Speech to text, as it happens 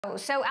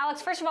So,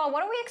 Alex, first of all,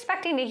 what are we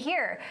expecting to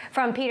hear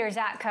from Peter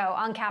Zatko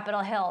on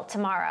Capitol Hill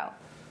tomorrow?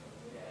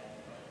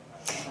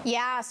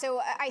 Yeah, so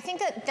I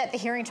think that the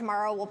hearing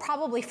tomorrow will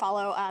probably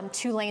follow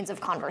two lanes of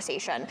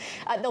conversation.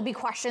 There'll be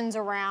questions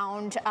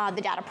around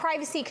the data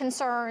privacy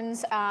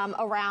concerns,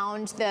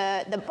 around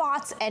the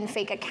bots and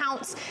fake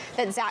accounts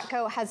that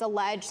Zatko has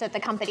alleged that the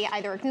company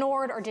either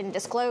ignored or didn't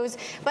disclose.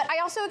 But I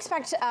also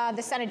expect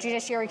the Senate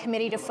Judiciary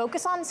Committee to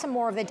focus on some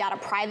more of the data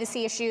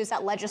privacy issues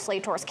that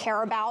legislators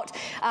care about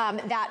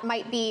that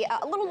might be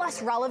a little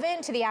less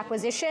relevant to the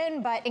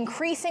acquisition, but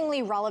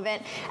increasingly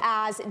relevant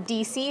as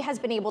D.C. has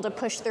been able to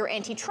push through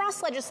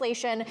antitrust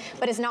legislation,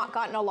 but has not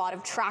gotten a lot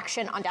of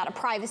traction on data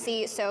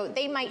privacy. So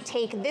they might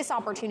take this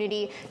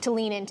opportunity to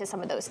lean into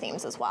some of those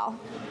themes as well.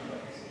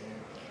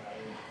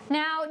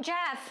 Now,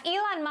 Jeff,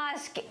 Elon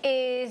Musk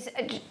is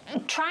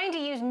trying to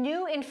use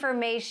new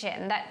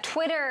information that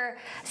Twitter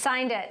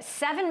signed a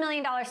 $7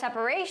 million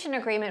separation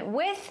agreement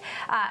with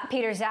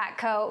Peter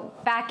Zatko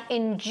back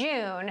in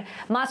June.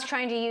 Musk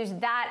trying to use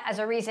that as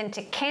a reason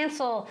to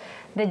cancel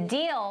the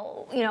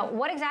deal. You know,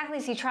 what exactly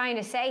is he trying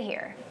to say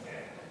here?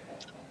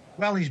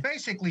 Well, he's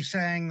basically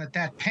saying that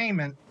that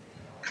payment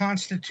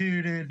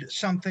constituted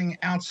something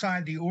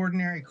outside the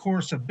ordinary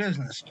course of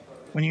business.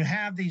 When you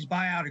have these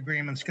buyout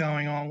agreements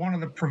going on, one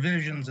of the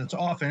provisions that's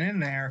often in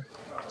there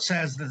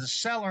says that the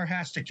seller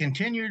has to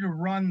continue to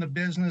run the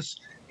business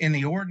in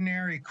the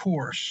ordinary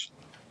course.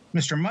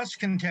 Mr. Musk's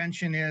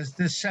contention is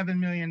this $7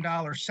 million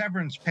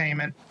severance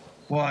payment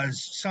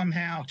was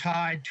somehow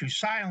tied to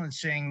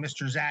silencing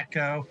Mr.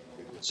 Zatko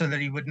so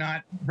that he would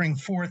not bring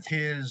forth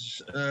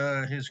his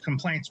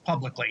complaints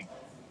publicly.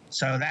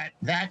 So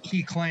that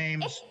he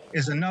claims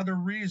is another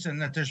reason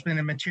that there's been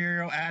a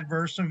material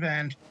adverse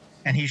event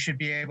and he should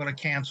be able to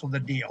cancel the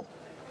deal.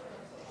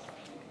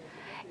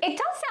 It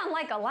does sound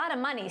like a lot of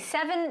money,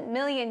 $7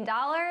 million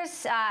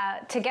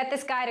to get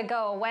this guy to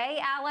go away,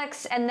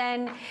 Alex, and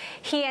then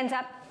he ends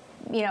up,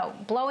 you know,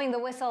 blowing the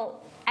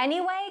whistle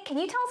anyway. Can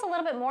you tell us a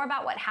little bit more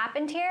about what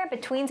happened here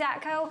between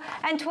Zatko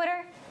and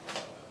Twitter?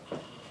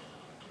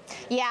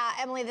 Yeah,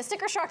 Emily, the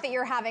sticker shock that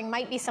you're having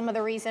might be some of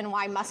the reason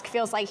why Musk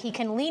feels like he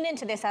can lean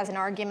into this as an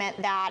argument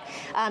that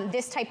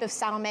this type of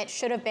settlement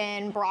should have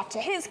been brought to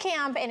his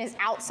camp and is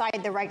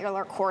outside the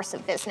regular course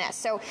of business.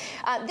 So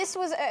this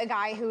was a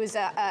guy who is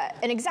an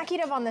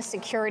executive on the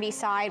security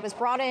side, was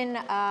brought in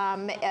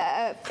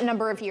a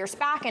number of years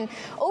back and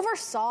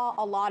oversaw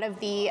a lot of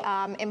the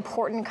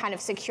important kind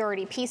of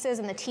security pieces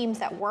and the teams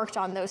that worked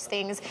on those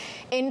things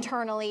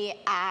internally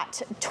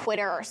at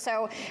Twitter.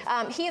 So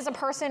he is a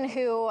person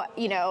who,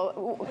 you know,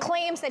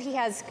 claims that he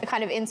has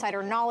kind of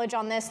insider knowledge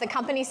on this. The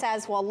company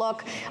says, well,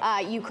 look,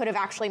 you could have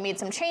actually made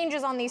some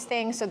changes on these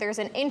things. So there's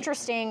an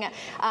interesting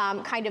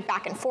kind of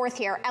back and forth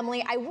here.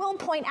 Emily, I will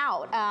point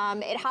out,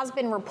 it has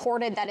been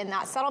reported that in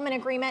that settlement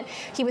agreement,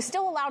 he was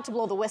still allowed to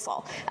blow the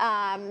whistle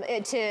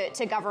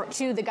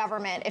to the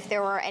government if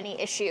there were any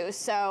issues.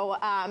 So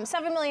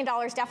 $7 million,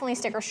 definitely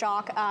sticker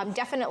shock.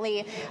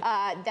 Definitely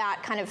that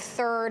kind of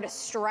third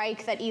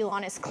strike that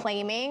Elon is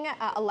claiming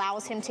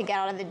allows him to get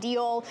out of the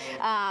deal.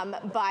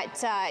 But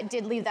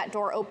did leave that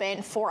door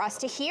open for us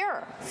to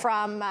hear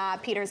from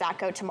Peter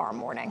Zatko tomorrow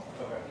morning.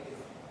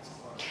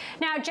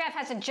 Now, Jeff,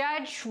 has a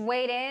judge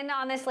weighed in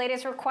on this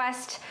latest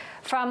request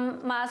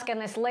from Musk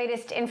and this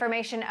latest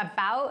information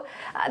about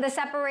the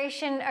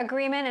separation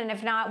agreement? And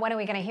if not, when are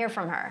we going to hear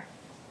from her?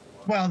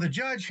 Well, the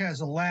judge has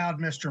allowed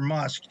Mr.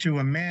 Musk to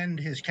amend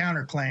his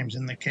counterclaims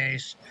in the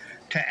case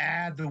to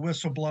add the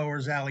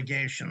whistleblower's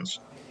allegations.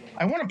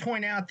 I want to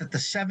point out that the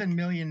 $7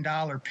 million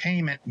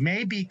payment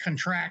may be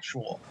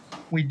contractual.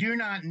 We do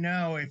not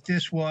know if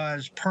this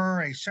was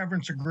per a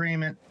severance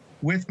agreement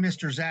with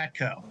Mr.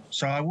 Zatko.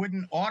 So I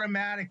wouldn't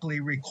automatically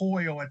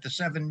recoil at the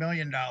 $7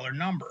 million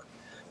number.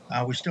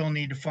 We still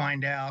need to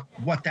find out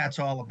what that's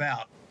all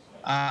about.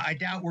 I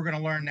doubt we're going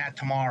to learn that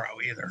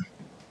tomorrow either.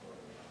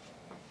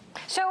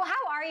 So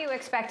how are you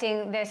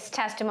expecting this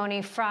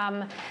testimony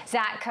from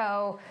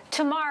Zatko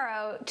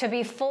tomorrow to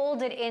be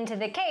folded into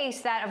the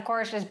case that, of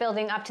course, is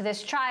building up to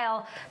this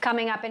trial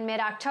coming up in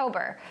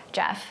mid-October,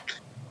 Jeff?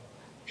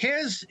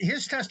 His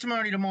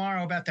testimony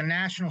tomorrow about the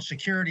national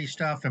security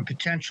stuff and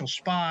potential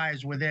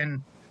spies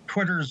within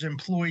Twitter's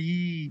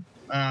employee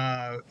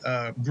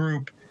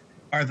group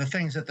are the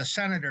things that the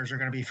senators are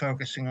going to be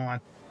focusing on.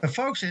 The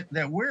folks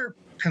that we're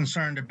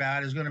concerned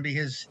about is going to be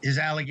his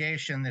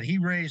allegation that he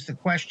raised the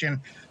question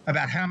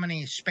about how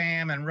many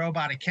spam and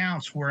robot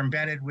accounts were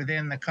embedded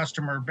within the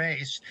customer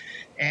base,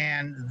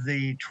 and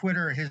the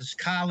Twitter, his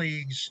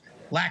colleagues'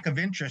 lack of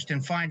interest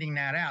in finding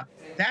that out.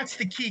 That's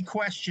the key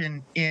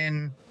question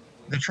in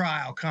the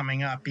trial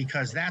coming up,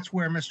 because that's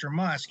where Mr.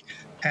 Musk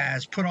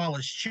has put all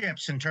his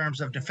chips in terms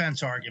of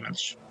defense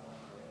arguments.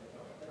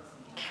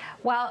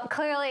 Well,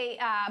 clearly,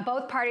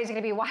 both parties are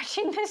going to be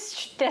watching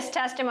this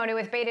testimony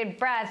with bated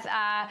breath.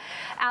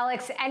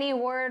 Alex, any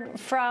word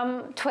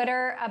from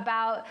Twitter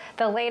about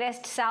the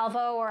latest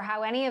salvo or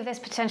how any of this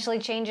potentially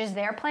changes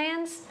their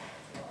plans?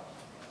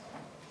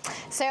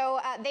 So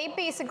they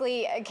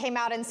basically came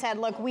out and said,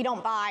 look, we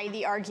don't buy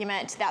the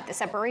argument that the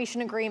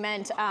separation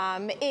agreement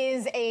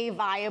is a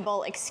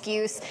viable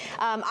excuse.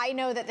 I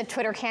know that the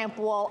Twitter camp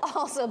will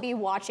also be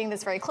watching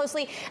this very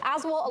closely,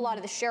 as will a lot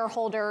of the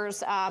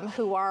shareholders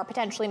who are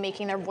potentially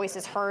making their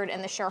voices heard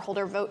in the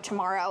shareholder vote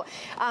tomorrow.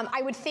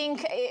 I would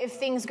think if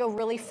things go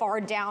really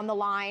far down the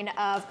line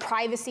of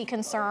privacy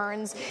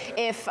concerns,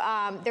 if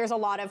there's a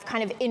lot of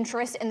kind of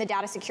interest in the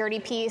data security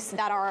piece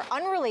that are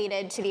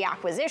unrelated to the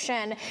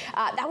acquisition,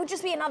 that would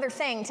just be another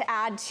thing to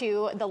add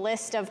to the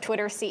list of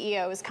Twitter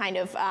CEOs' kind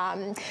of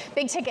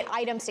big ticket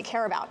items to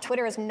care about.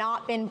 Twitter has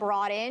not been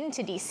brought in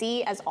to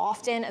DC as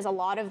often as a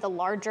lot of the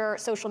larger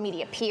social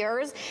media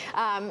peers.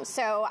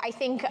 So I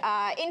think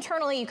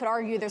internally you could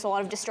argue there's a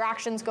lot of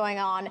distractions going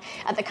on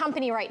at the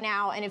company right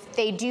now, and if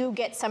they do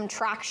get some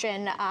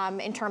traction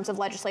in terms of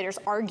legislators'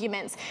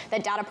 arguments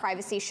that data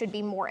privacy should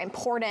be more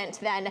important,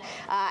 then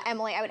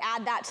Emily, I would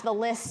add that to the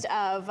list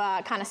of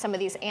kind of some of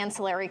these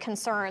ancillary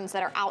concerns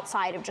that are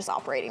outside of just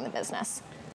operating the business.